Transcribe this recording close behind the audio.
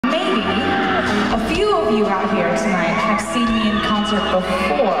A few of you out here tonight have seen me in concert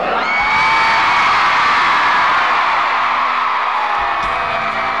before.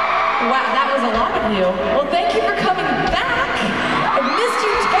 Wow, that was a lot of you. Well, thank you for coming back. I missed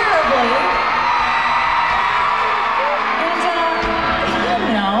you terribly. And,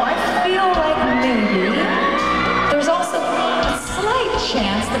 I feel like maybe there's also a slight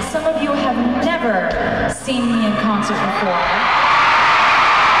chance that some of you have never seen me in concert before.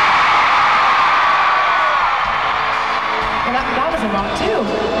 Well, that was a lot too.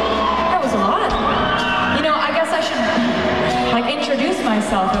 That was a lot. I guess I should introduce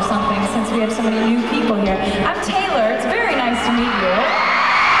myself or something since we have so many new people here. I'm Taylor. It's very nice to meet you.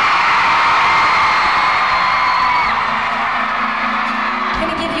 I'm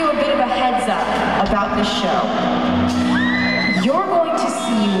going to give you a bit of a heads up about this show. You're going to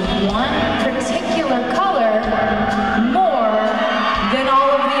see one particular color more than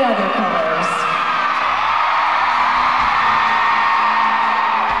all of the other colors.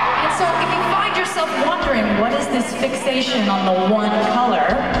 And so if you find yourself wondering, what is this fixation on the one color?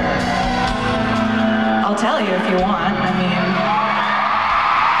 I'll tell you if you want,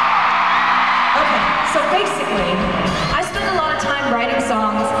 Okay, so basically, I spend a lot of time writing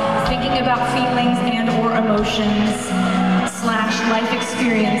songs, thinking about feelings and or emotions, / life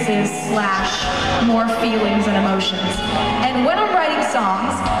experiences / more feelings and emotions. And when I'm writing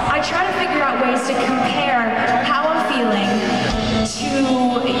songs, I try to figure out ways to compare how I'm feeling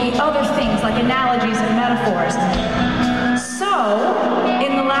to other things like analogies and metaphors. So,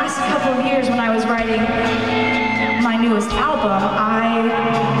 in the last couple of years when I was writing my newest album,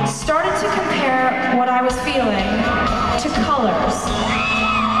 I started to compare what I was feeling to colors.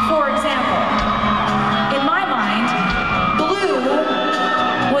 For example, in my mind, blue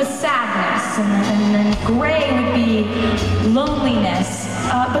was sadness, and then gray would be loneliness.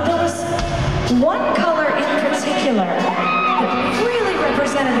 But there was one color in particular that really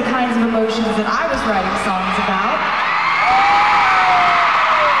represented the kinds of emotions that I was writing songs about.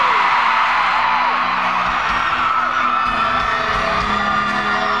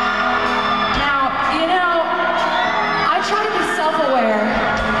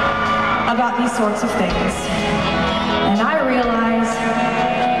 About these sorts of things, and I realize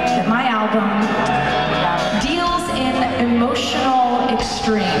that my album deals in emotional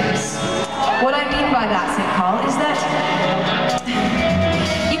extremes. What I mean by that, St. Paul, is that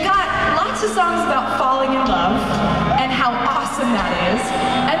you got lots of songs about falling in love and how awesome that is,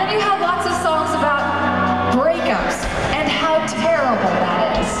 and then you have lots of songs about breakups and how terrible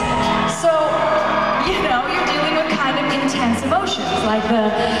that is. So, you're dealing with kind of intense emotions, like the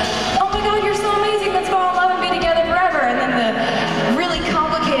oh my god, you're so amazing, let's fall in love and be together forever, and then the really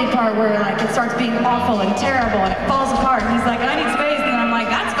complicated part where it starts being awful and terrible and it falls apart, and he's like, I need space, and I'm like,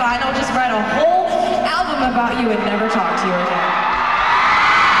 that's fine, I'll just write a whole album about you and never talk to you again.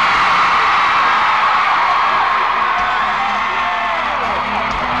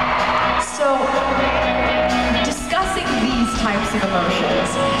 So, discussing these types of emotions,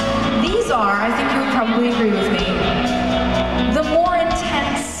 these are, I think you would probably agree with me, the more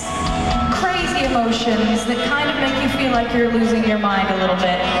intense, crazy emotions that kind of make you feel like you're losing your mind a little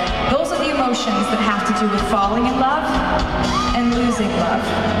bit. Those are the emotions that have to do with falling in love and losing love,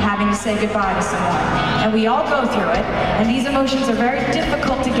 having to say goodbye to someone. And we all go through it, and these emotions are very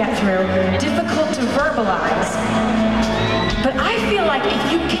difficult to get through, difficult to verbalize. But I feel like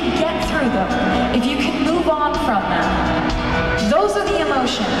if you can get through them, if you can move on from them, those are the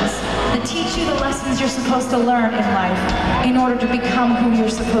emotions that teach you the lessons you're supposed to learn in life in order to become who you're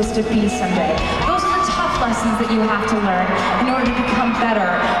supposed to be someday. Those are the tough lessons that you have to learn in order to become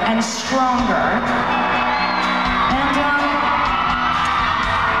better and stronger. And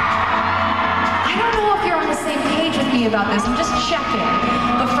I don't know if you're on the same page with me about this, I'm just checking.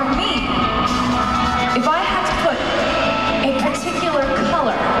 But for me, if I had to put a particular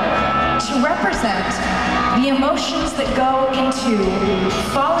color to represent the emotions that go into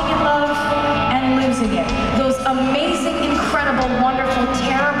falling in love and losing it. Those amazing, incredible, wonderful,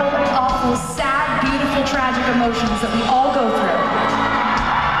 terrible, awful, sad, beautiful, tragic emotions that we all go through.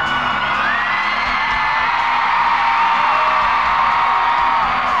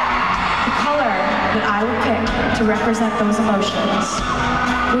 The color that I would pick to represent those emotions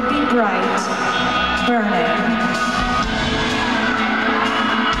would be bright, burning,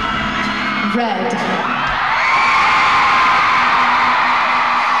 red.